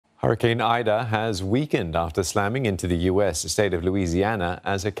Hurricane Ida has weakened after slamming into the U.S. state of Louisiana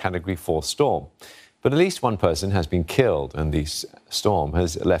as a Category 4 storm. But at least one person has been killed, and the storm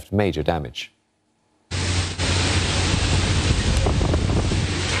has left major damage.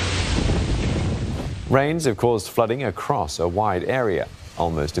 Rains have caused flooding across a wide area.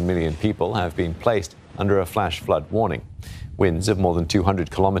 Almost 1 million people have been placed under a flash flood warning. Winds of more than 200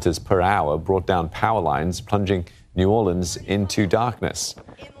 kilometers per hour brought down power lines, plunging New Orleans into darkness.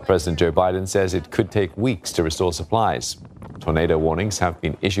 President Joe Biden says it could take weeks to restore supplies. Tornado warnings have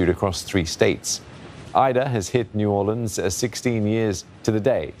been issued across 3 states. Ida has hit New Orleans 16 years to the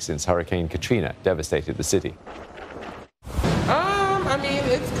day since Hurricane Katrina devastated the city. I mean,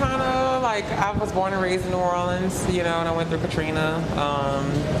 it's kind of like I was born and raised in New Orleans, and I went through Katrina.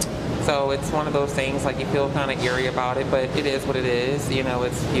 So it's one of those things, like you feel kind of eerie about it, but it is what it is.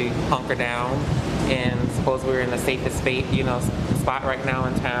 It's you hunker down, and suppose we're in the safest spot right now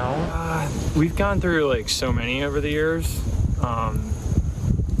in town. We've gone through so many over the years. I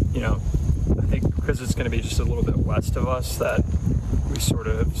think because it's going to be just a little bit west of us that we sort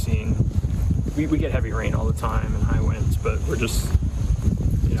of have seen. We get heavy rain all the time and high winds, but we're just,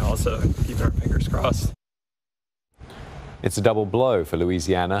 also keeping our fingers crossed. It's a double blow for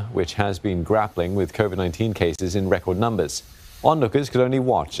Louisiana, which has been grappling with COVID-19 cases in record numbers. Onlookers could only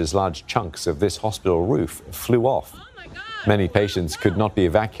watch as large chunks of this hospital roof flew off. Many patients could not be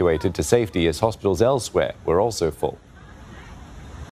evacuated to safety as hospitals elsewhere were also full.